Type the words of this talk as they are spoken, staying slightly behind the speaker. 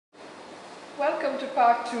welcome to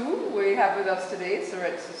part two. We have with us today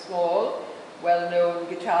Seretse Small, well-known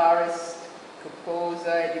guitarist,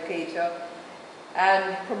 composer, educator,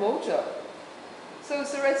 and promoter. So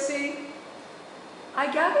Seretse,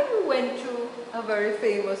 I gather you went to a very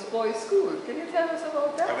famous boys' school. Can you tell us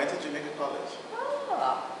about that? I went to Jamaica College.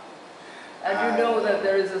 Ah. And you know that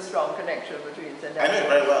there is a strong connection between St. Andrew. I know it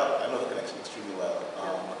very well. I know the connection extremely well.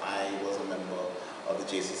 I was a member of the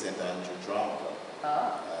JC St. Andrew Drama Club.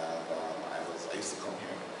 And I used to come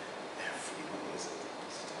here every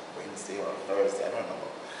Wednesday or Thursday, I don't know.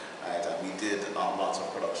 And we did lots of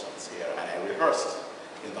productions here, and I rehearsed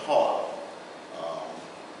in the hall.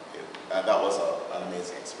 And that was an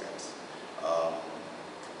amazing experience.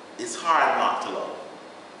 It's hard not to love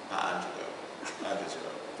Andrew,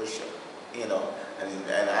 for sure. You know, and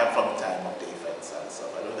I'm from the time of defense and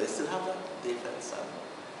stuff. I don't know, they still have that defense. And,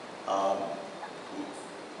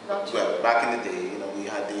 well, back in the day, you know, we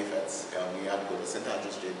had defense. We had to go to St.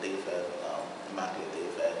 Andrew Street defense, Immaculate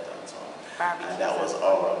defense, and so on. And that was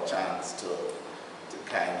our chance to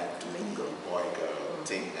kind of do the boy-girl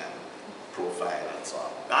thing and profile and so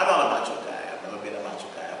on. I'm not a macho guy. I've never been a macho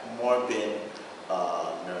guy. I've more been a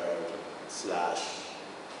nerd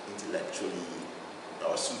 / intellectually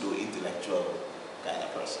or pseudo-intellectual kind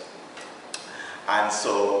of person. And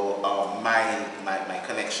so my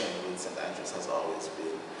connection with St. Andrews has always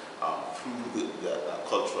been through the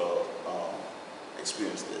cultural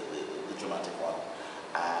experience, the dramatic one.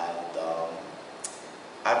 And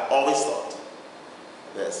I've always thought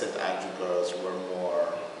that St. Andrew girls were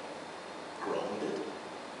more grounded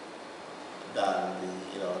than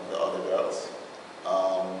the other girls.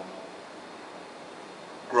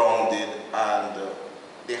 Grounded, and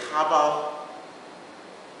they have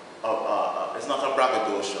it's not a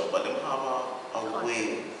braggadocio, but they have a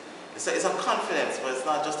way. It's a confidence, but it's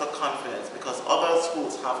not just a confidence, because other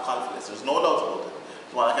schools have confidence. There's no doubt about it.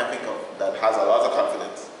 There's one I can think of that has a lot of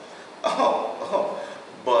confidence.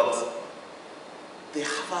 But they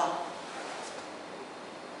have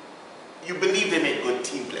you believe they make good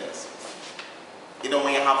team players. You know,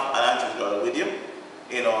 when you have an Andrew girl with you,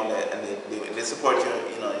 you know, and they support you,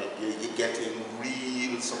 you know, you're getting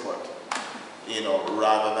real support, you know,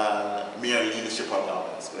 rather than mere leadership or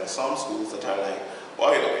dominance. There are some schools that are like,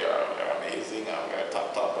 well, you know, we're amazing, and we're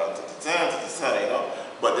top, and you know,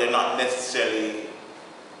 but they're not necessarily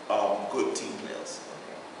good team players.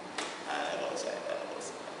 And I was like that.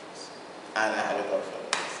 And I had a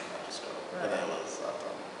girlfriend when I was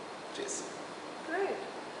at JC. Great.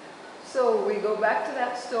 So we go back to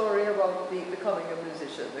that story about becoming a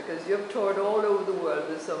musician, because you've toured all over the world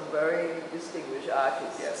with some very distinguished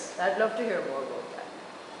artists. Yes. I'd love to hear more about that.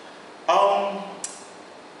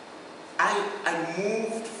 I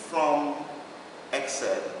moved from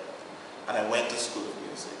Excelsior and I went to School of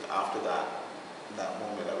Music after that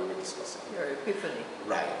moment that we were discussing. Your epiphany.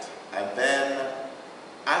 Right. And then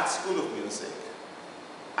at School of Music,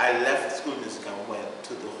 I left School of Music and went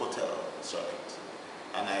to the hotel circuit.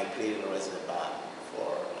 And I played in a resident band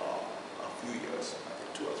for a few years, I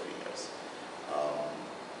think 2 or 3 years.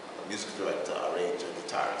 A music director, arranger,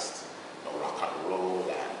 guitarist, you know, rock and roll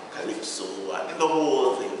and calypso and the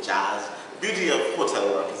whole thing, jazz. The beauty of hotel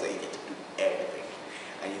work is that you get to do everything.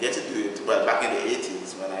 And you get to do it, well, back in the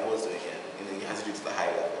 80s when I was doing it, you know, you had to do it to the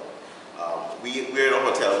high level. We're in a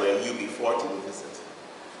hotel where UB40 will visit,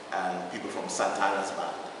 and people from Santana's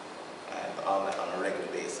band, and on a regular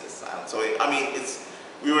basis. And so,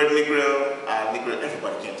 we were in the grill, and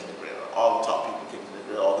everybody came to the grill. All the top people came to the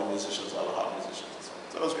grill, all the musicians, all the hot musicians, and so on.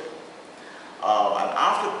 So it was great. And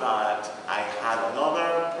after that, I had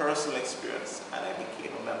another personal experience, and I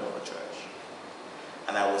became a member of a church.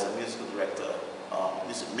 And I was a musical director,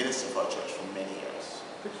 music minister for a church for many years.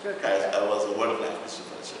 Which church? I was a Word of Life Christian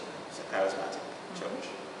Fellowship. It's a charismatic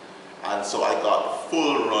church. And so I got the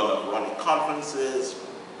full run of running conferences,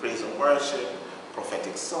 praise and worship,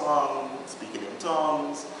 prophetic song, speaking in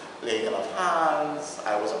tongues, laying on of hands.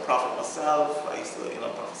 I was a prophet myself. I used to,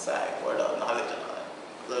 prophesy, word of knowledge and all that.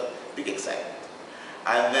 It was a big excitement.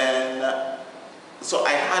 And then, so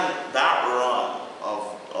I had that run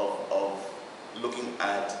of looking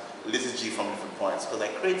at liturgy from different points, because I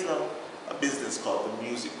created a business called the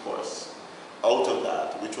Music Course out of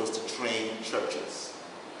that, which was to train churches.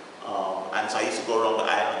 And so I used to go around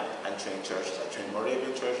the island and train churches. I trained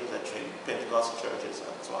Moravian churches, I trained Pentecostal churches,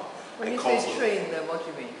 and so on. When you say train them, what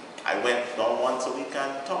do you mean? I went down once a week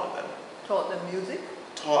and taught them. Taught them music?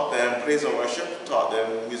 Taught them praise and worship, taught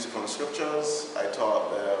them music from the scriptures. I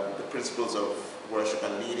taught them the principles of worship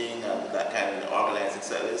and leading and that kind of organizing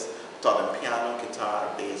service. Taught them piano, guitar,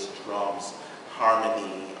 bass, drums,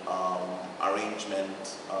 harmony,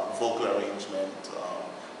 arrangement, vocal arrangement,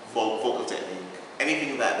 vocal technique,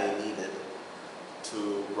 anything that they needed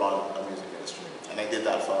to run a music industry. And I did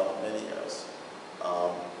that for many years.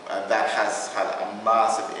 And that has had a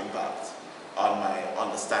massive impact on my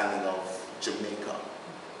understanding of Jamaica.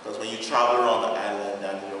 Because when you travel around the island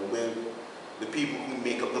and you're with the people who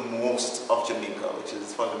make up the most of Jamaica, which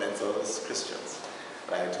is fundamentalist Christians,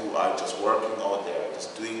 right, who are just working out there,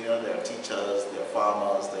 just doing, you know, they're teachers, they're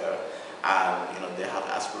farmers, and you know, they have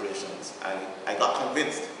aspirations. And I got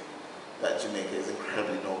convinced that Jamaica is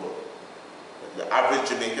incredibly noble. The average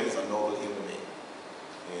Jamaican is a noble human being,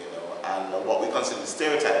 you know, and what we consider the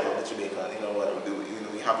stereotype of the Jamaican, you know, what we do, you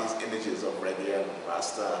know, we have these images of reggae and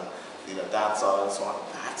Rasta, and, you know, dancehall and so on.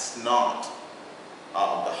 That's not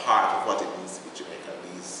the heart of what it means to be Jamaican,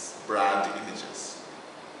 these brand images.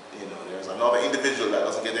 You know, there's another individual that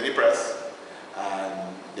doesn't get any press,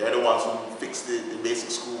 and they're the ones who fix the basic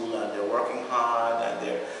school, and they're working hard, and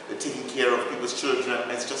they're taking care of people's children.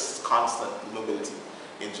 It's just constant mobility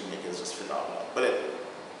in Jamaica is just phenomenal. But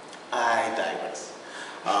I digress.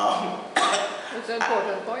 It's an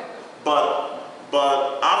important point.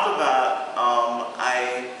 But after that,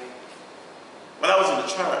 when I was in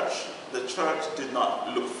the church did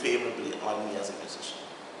not look favorably on me as a musician.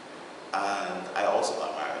 And I also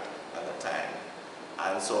got married at that time.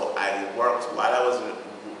 And so I worked, while I was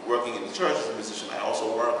working in the church as a musician, I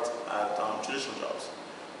also worked at traditional jobs.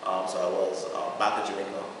 So I was back in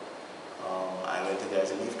Jamaica. I went in there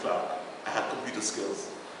as a leaf clerk. I had computer skills.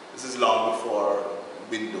 This is long before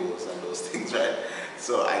Windows and those things, right?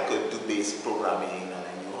 So I could do basic programming, and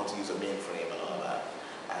I knew how to use a mainframe and all of that.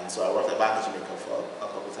 And so I worked at Bank of Jamaica for a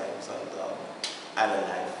couple of times, and in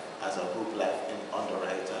life, as a group life in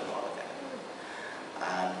underwriter and all of that.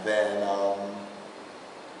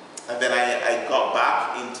 And then I got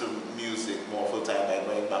back into music more full time by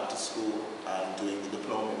going back to school and doing the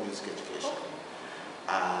diploma in music education.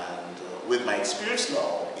 And with my experience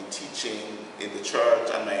now in teaching in the church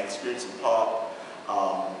and my experience in pop,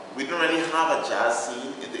 we didn't really have a jazz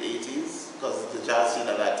scene in the 80s, because the jazz scene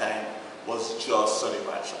at that time was just Sonny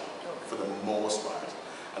Bradshaw for the most part.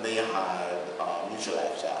 And then you had Mutual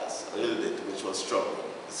Life Jazz, a little bit, which was struggling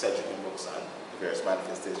with Cedric and Brooks and the various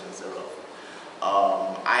manifestations thereof.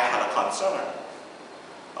 I had a concern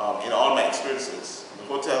in all my experiences, in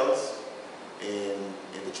the hotels, in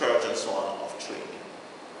the church and so on, of training.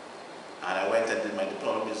 And I went and did my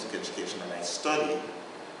diploma in music education, and I studied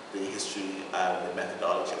the history and the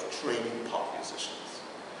methodology of training pop musicians.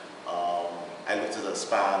 I looked at a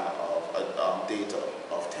span of data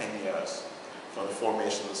of 10 years, from the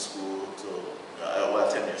formation of the school to, well,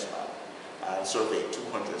 10-year span, and surveyed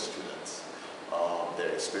 200 students, their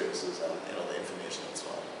experiences and, you know, the information and so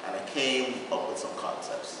on. And I came up with some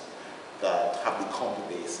concepts that have become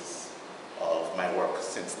the basis of my work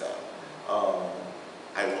since then.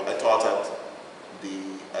 I taught at the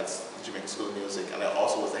Jamaica School of Music, and I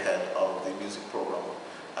also was the head of the music program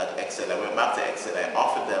at Excelsior. I went back to Excelsior. I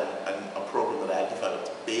offered them a program that I had developed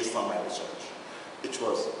based on my research, which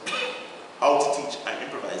was how to teach an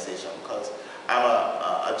improvisation, because I'm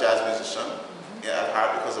a jazz musician at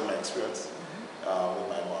heart because of my experience with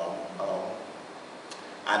my mom.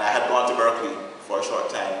 And I had gone to Berkeley for a short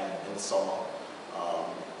time in the summer,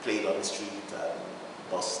 played on the street and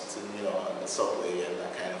bussed, you know, on the subway and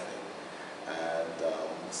that kind of thing. And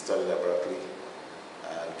studied at Berkeley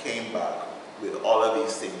and came back with all of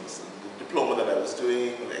these things, the diploma that I was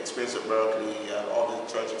doing, the experience at Berkeley, and all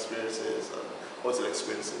the church experiences and hotel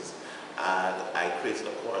experiences. And I created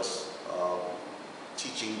a course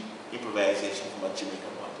teaching improvisation from a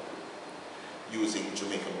Jamaican point of view, using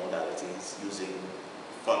Jamaican modalities, using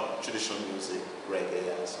fun, traditional music,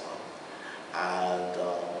 reggae, and so on. And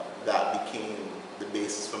that became the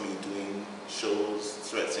basis for me doing shows,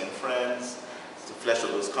 Seretse and Friends, to flesh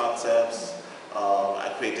out those concepts.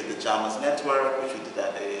 I created the Jammers Network, which we did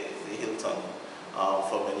at the Hilton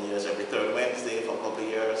for many years, every third Wednesday for a couple of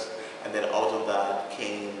years. And then out of that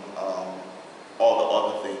came all the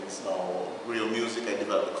other things. Real Music, I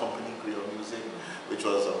developed a company, Real Music, which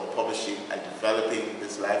was publishing and developing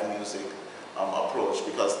this live music approach,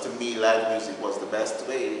 because to me live music was the best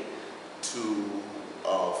way to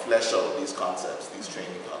flesh out these concepts, these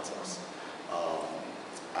training concepts.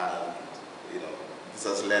 And you know, this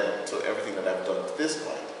has led to everything that I've done to this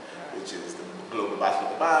point, which is the global battle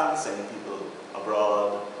of the bands, sending people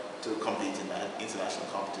abroad to compete in international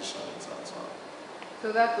competition and so on and so on.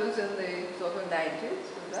 So that was in the sort of 90s,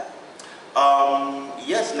 was that?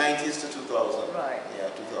 Yes, 90s to 2000. Right. Yeah,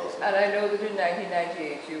 2000. And I know that in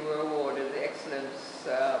 1998 you were awarded the Excellence,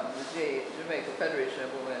 the Jamaica Federation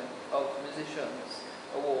of Women of Musicians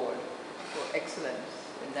Award for Excellence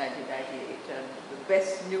in 1998, and the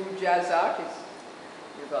Best New Jazz Artist.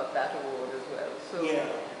 You got that award as well. So, Yeah.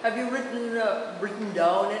 have you written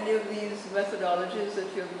down any of these methodologies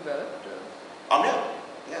that you've developed? Yeah.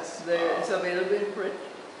 Yes. It's available in print.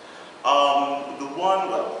 The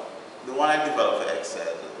one I developed for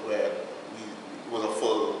Excel, where it was a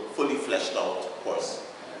fully fleshed out course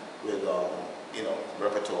with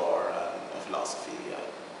repertoire and philosophy. And,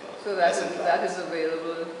 so that is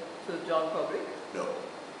available to the general public? No,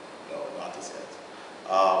 not as yet.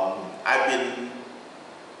 I've been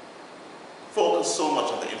focused so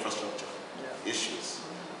much on the infrastructure issues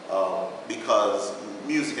because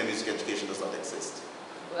music and music education does not exist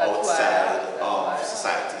outside of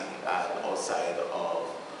society and outside of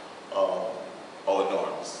our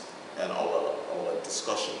norms and our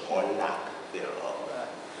discussion or lack thereof. Right.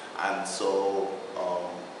 And so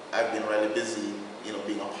I've been really busy,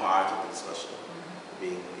 being a part of the discussion,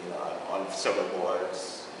 being on several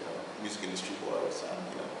boards, music industry boards, and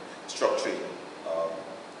structuring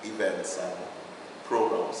events and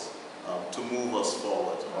programs to move us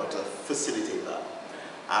forward or to facilitate that.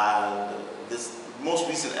 And this most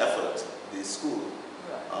recent effort, the school,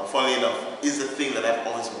 funnily enough, is the thing that I've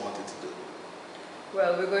always wanted to do.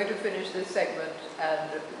 Well, we're going to finish this segment, and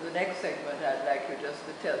the next segment I'd like you just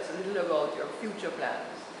to tell us a little about your future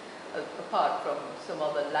plans, apart from some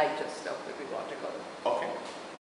other lighter stuff that we want to cover. Okay.